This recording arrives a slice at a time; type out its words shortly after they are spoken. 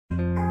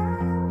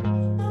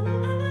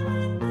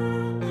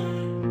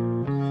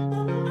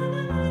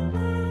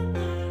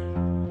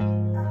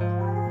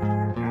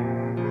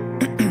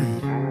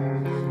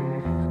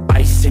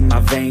my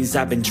veins,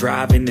 I've been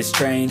driving this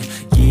train.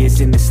 Years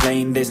in this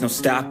lane, there's no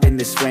stopping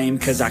this flame.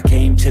 Cause I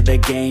came to the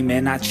game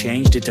and I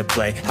changed it to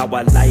play how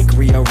I like,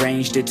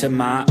 rearranged it to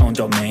my own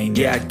domain.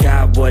 Yeah, I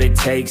got what it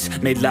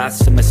takes, made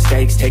lots of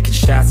mistakes, taking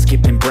shots,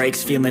 skipping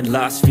breaks, feeling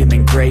lost,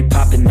 feeling great,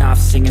 popping off,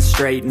 singing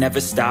straight,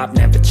 never stopped,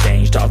 never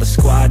changed. All the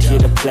squad here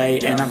to play,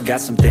 and I've got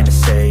something to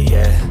say,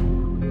 yeah.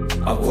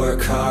 I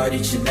work hard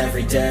each and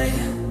every day,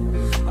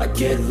 I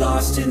get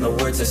lost in the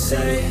words I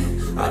say.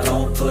 I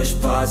don't push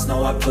pause,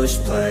 no I push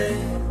play.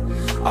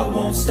 I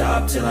won't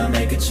stop till I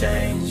make a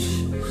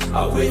change.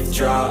 I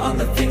withdraw on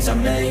the things I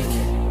make.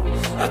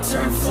 I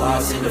turn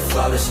flaws into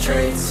flawless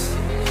traits.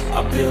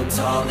 I build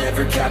tall,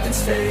 never capped in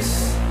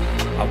space.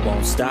 I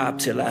won't stop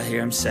till I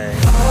hear him say,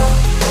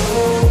 oh,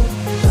 oh,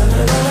 la,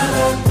 la, la,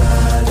 la,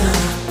 la, la.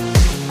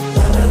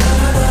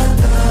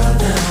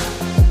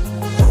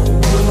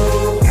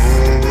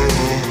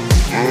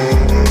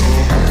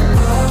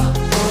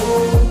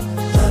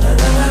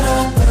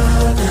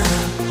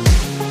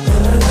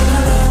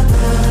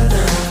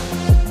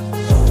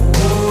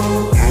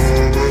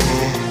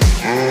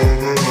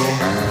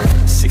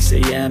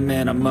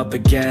 And I'm up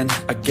again.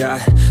 I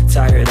got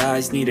tired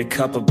eyes, need a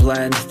cup of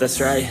blend.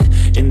 That's right,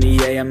 in the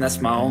AM,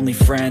 that's my only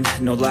friend.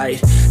 No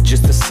light,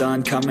 just the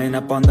sun coming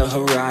up on the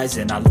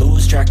horizon. I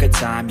lose track of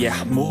time, yeah,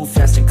 I move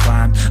fast and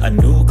climb a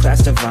new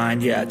class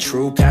divine, yeah,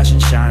 true passion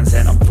shines.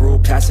 And I'm through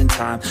passing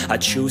time, I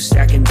choose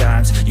stacking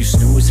dimes. You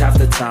snooze half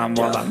the time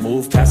while I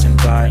move passing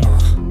by.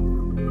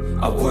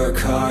 I work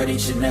hard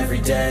each and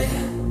every day,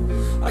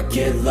 I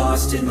get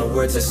lost in the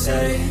words I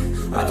say.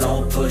 I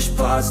don't push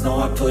pause,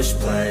 no I push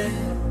play.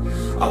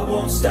 I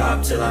won't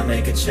stop till I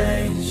make a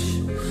change.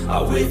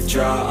 I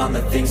withdraw on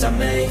the things I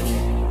make.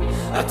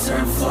 I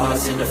turn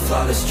flaws into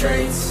flawless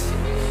traits.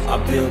 I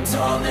build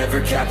tall, never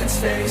capped in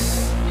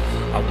space.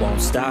 I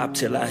won't stop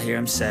till I hear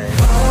him say,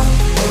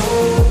 oh,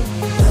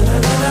 oh, la, la,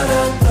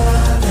 la, la, la.